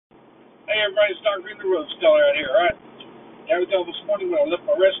Hey everybody, it's Dr. Green, the road scholar out here, alright? I was out this morning when I left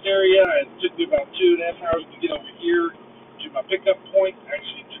my rest area. It took me about 2.5 hours to get over here to my pickup point.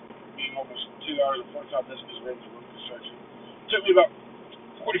 Actually, it took me almost 2 hours and 45 minutes because we're in the road construction. It took me about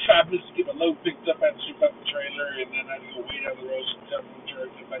 45 minutes to get my load picked up. I had to sweep out the trailer, and then I had to go way down the road to the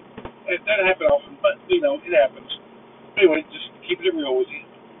truck. That happened often, but, it happens. Anyway, just keeping it real with you.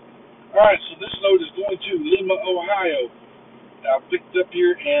 Alright, so this load is going to Lima, Ohio. I picked up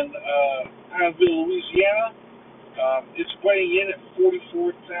here in Hinesville, Louisiana. It's weighing in at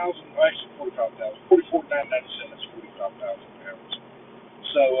 44,000, actually 45,000, 44,997. That's 45,000 pounds.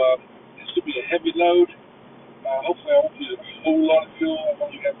 So this will be a heavy load. Hopefully, I won't use a whole lot of fuel. I've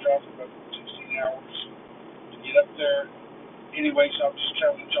only got to drive for about 16 hours to get up there. Anyway, so I'm just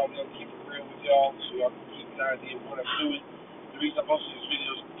trying to let y'all know, keep it real with y'all, so y'all can keep an idea of what I'm doing. The reason I posted these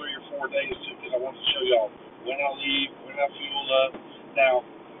videos in 3 or 4 days is because I want to show y'all when I leave, when I fuel up. Now,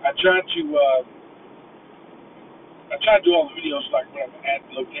 I try to do all the videos like when I'm at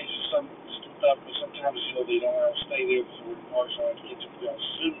the location, some stuff, but sometimes they don't all stay there before the park, so I have to get to y'all as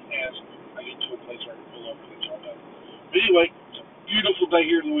soon as I get to a place where I can pull over and let y'all know. But anyway, it's a beautiful day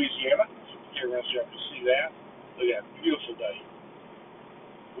here in Louisiana. Here around so y'all can see that. Look at that beautiful day,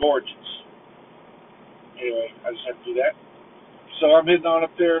 gorgeous. Anyway, I just have to do that. So I'm heading on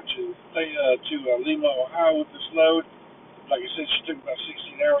up there to Lima, Ohio with this load. Like I said, she took about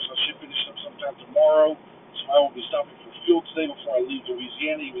 16 hours, so I should finish up sometime tomorrow. So I will be stopping for fuel today before I leave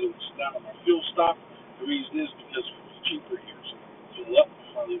Louisiana, even though it's not on my fuel stop. The reason is because it's cheaper here. So I'll fuel up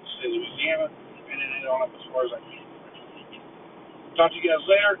before I leave the state of Louisiana, and then head on up as far as I can. Talk to you guys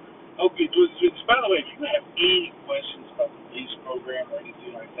later. Hope you enjoyed this video. By the way, if you have any questions about the Lease program or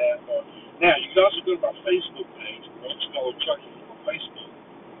anything like that, now you can also go to my Facebook page, Road Scholar Trucking on Facebook.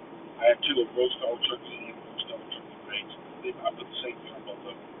 I have two of Road Scholar Trucking and Road Scholar Trucking page. I put the same thing on both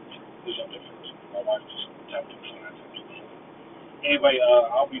of them. There's no difference. My wife just tapped it and I tapped it. Anyway,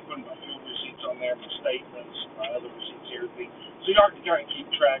 I'll be putting my fuel receipts on there, my statements, my other receipts, everything. So y'all can kind of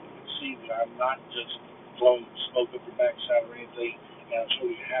keep track and see that I'm not just blowing smoke up your backside or anything. And I'm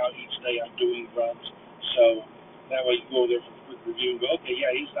showing you how each day I'm doing runs. So that way you go there for a quick review and go, okay, yeah,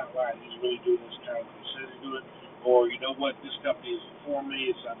 he's not lying. He's really doing this kind of what he says he's doing. Or, you know what, this company is for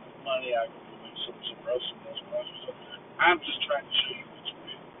me. It's not enough money. I can make somewhere else, somewhere else. So I'm just trying to show you what's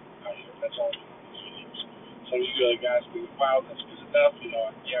real out here. That's all I'm doing these videos. So you guys be wow, that's good enough.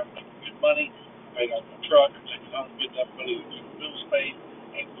 Yeah, I'm making good money. I paid off my truck. I'm taking home good enough money to keep the bills paid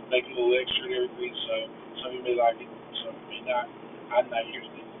and make a little extra and everything. So some of you may like it, some of you may not. I'm not here to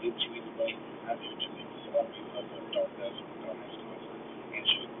convince you either way. I'm here to convince a lot of people that dark does what God has to offer and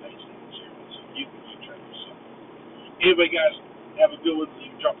show the base things here. So you can keep track of yourself. Anyway, guys, have a good one.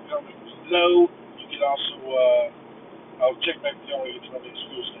 You can drop a comment below. You can also I'll check back with y'all when you get to my next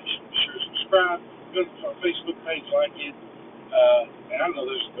fuel station. Be sure to subscribe. Go to my Facebook page, like it. And I know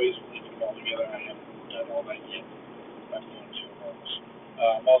there's ways of linking them all together. I haven't done all that yet. I'm going to enormous.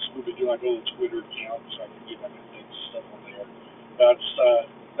 I'm also going to be doing like a little Twitter account so I can get my updates and stuff on there. But I'll just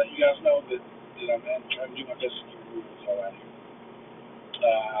let you guys know that I'm trying to do my best to get rid of all out here.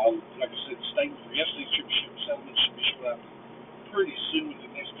 Like I said, the statement for yesterday's trip ship settlement should be showing up pretty soon, within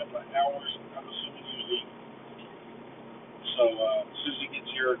the next couple of hours. I'm assuming usually. So as soon as he gets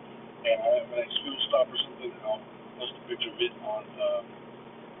here and I have my next fuel stop or something, I'll post a picture of it on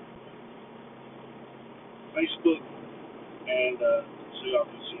Facebook, and so y'all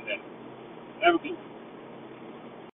can see that. Have a good one.